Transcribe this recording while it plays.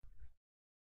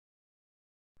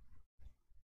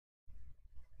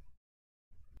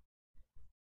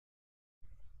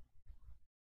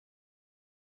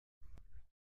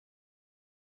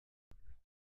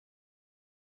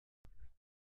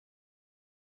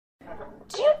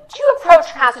do you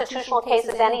approach constitutional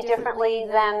cases any differently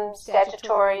than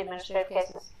statutory administrative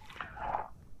cases?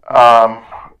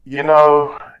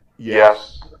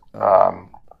 Yes.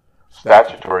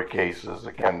 Statutory cases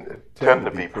can tend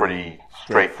to be pretty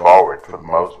straightforward for the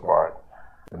most part.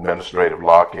 Administrative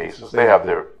law cases, they have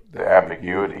their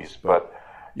ambiguities, but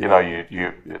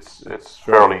it's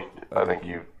fairly. I think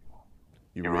you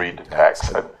read the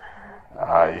text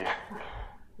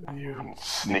and you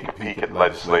sneak a peek at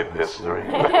legislative history.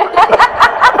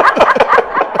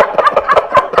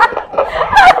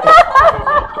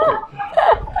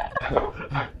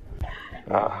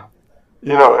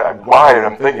 Why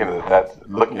I'm thinking of that,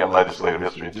 looking at legislative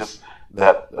history, just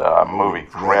that movie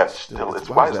Grant Still.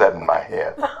 Why is that in my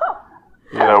head?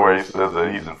 Where he says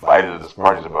that he's invited to this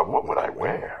party, about what would I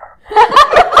wear?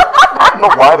 I don't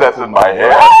know why that's in my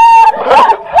head.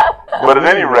 But at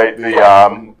any rate, I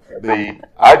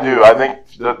think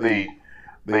that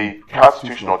the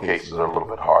constitutional cases are a little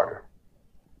bit harder.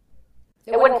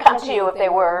 It wouldn't come to you if they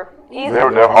were easy.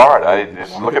 They're hard. I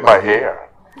just look at my hair.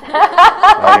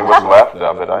 What's left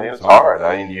of it. It's hard.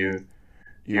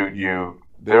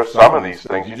 There's some of these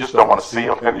things you just don't want to see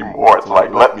them anymore. It's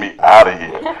like, let me out of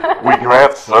here. We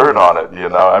grant cert on it.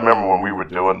 I remember when we were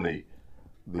doing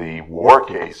the war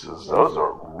cases. Those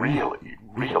are really,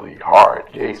 really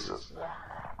hard cases.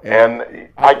 And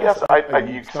I guess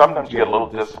you sometimes get a little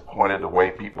disappointed the way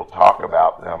people talk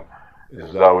about them,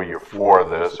 as though you're for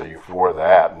this or you're for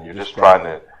that, and you're just trying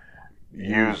to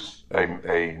use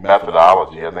a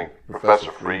methodology. I think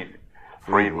Professor Freed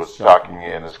was talking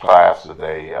in his class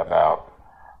today about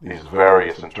these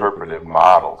various interpretive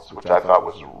models, which I thought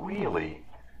was really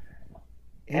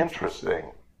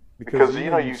interesting. Because,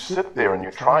 you sit there and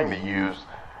you're trying to use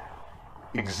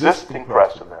existing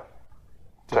precedent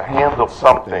to handle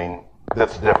something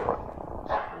that's different.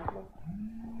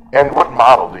 And what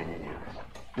model do you use?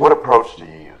 What approach do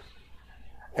you use?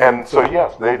 And so,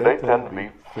 yes, they tend to be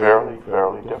fairly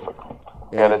difficult.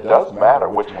 And it does matter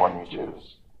which one you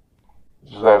choose.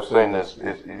 As I was saying this,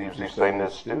 he's saying to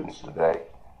students today,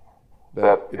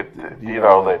 that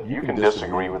you can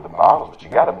disagree with the models, but you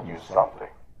got to use something.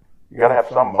 You got to have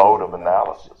some mode of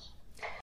analysis.